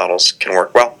that other models can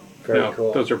work well. Very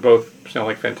cool. Those are both sound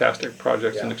like fantastic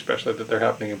projects, Yeah. and especially that they're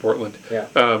happening in Portland. Yeah.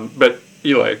 But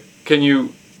Eli,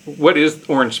 what is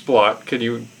Orange Splot? Can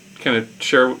you kind of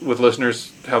share with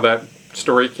listeners how that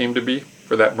story came to be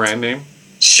for that brand name?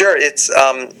 Sure. It's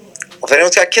if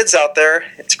anyone's got kids out there,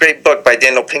 it's a great book by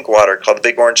Daniel Pinkwater called The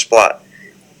Big Orange Splot,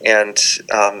 and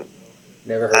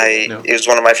Never heard it was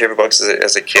one of my favorite books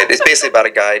as a kid. It's basically about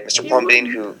a guy, Mr. Plumbean,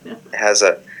 who has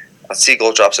a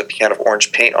seagull drops a can of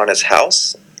orange paint on his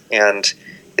house, and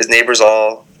his neighbors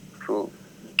all who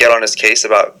get on his case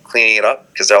about cleaning it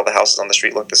up because all the houses on the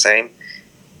street look the same.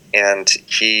 And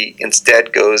he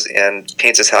instead goes and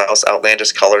paints his house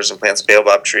outlandish colors and plants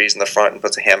baobab trees in the front and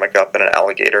puts a hammock up and an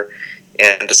alligator,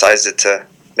 and decides to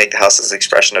make the house as an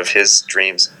expression of his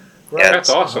dreams. Right. And That's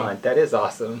awesome. That is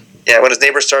awesome. yeah, when his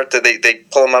neighbors they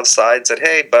pull him outside and said,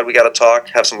 "Hey, bud, we got to talk.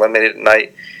 Have some lemonade at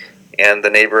night." And the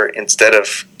neighbor, instead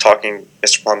of talking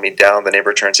Mr. Plumbean down, the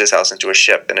neighbor turns his house into a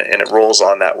ship, and it rolls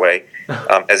on that way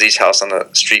as each house on the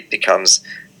street becomes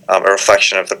a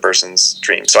reflection of the person's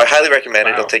dream. So I highly recommend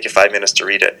it. Wow. It'll take you 5 minutes to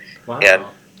read it. Wow. And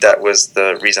that was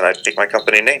the reason I picked my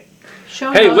company name.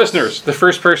 Show Hey, notes. listeners, the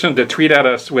first person to tweet at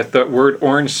us with the word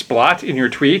orange splot in your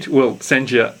tweet will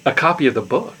send you a copy of the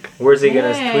book. Where's he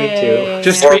going to tweet to? Yay.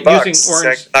 Just $4 tweet using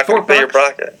orange. Not going to pay your $4?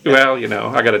 bracket. Well,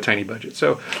 I got a tiny budget,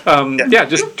 so yeah,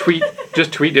 just tweet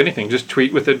anything. Just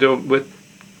tweet with # orange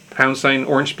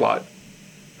splot.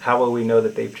 How will we know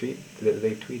that they've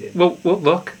tweeted? We'll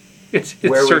look. It's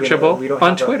Where are we searchable we don't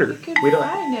on have a- Twitter. You can We don't-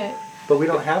 find it. But we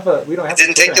don't have a. It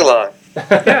didn't take too long.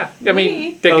 Yeah, I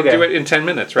mean, they could Okay. do it in 10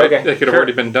 minutes, right? Okay, They could have sure.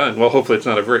 already been done. Well, hopefully it's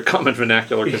not a very common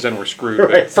vernacular because then we're screwed. But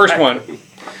Right, first one,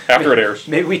 after it airs.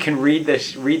 Maybe we can read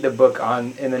the book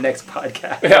in the next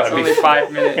podcast. Yeah, It's that'd be only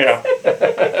 5 minutes.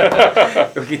 Yeah.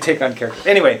 We can take on characters.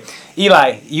 Anyway,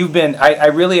 Eli, you've been. I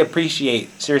really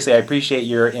appreciate. Seriously, I appreciate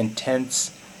your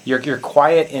intense. Your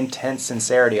quiet, intense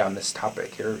sincerity on this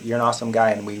topic. You're an awesome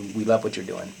guy, and we love what you're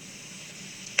doing.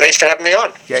 Thanks for having me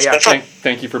on. Yeah, It's yeah. been fun.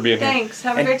 Thank you for being here. Thanks.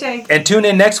 Have a great day. And tune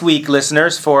in next week,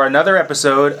 listeners, for another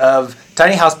episode of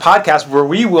Tiny House Podcast, where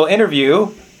we will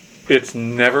interview. We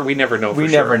never know. We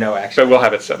for never sure. know, actually. But we'll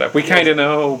have it set up. We kind of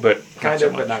know, but Kind not so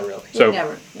of, but much. not really. So,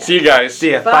 Never. Yeah. see you guys.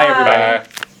 See ya. Bye. Bye, everybody. Bye.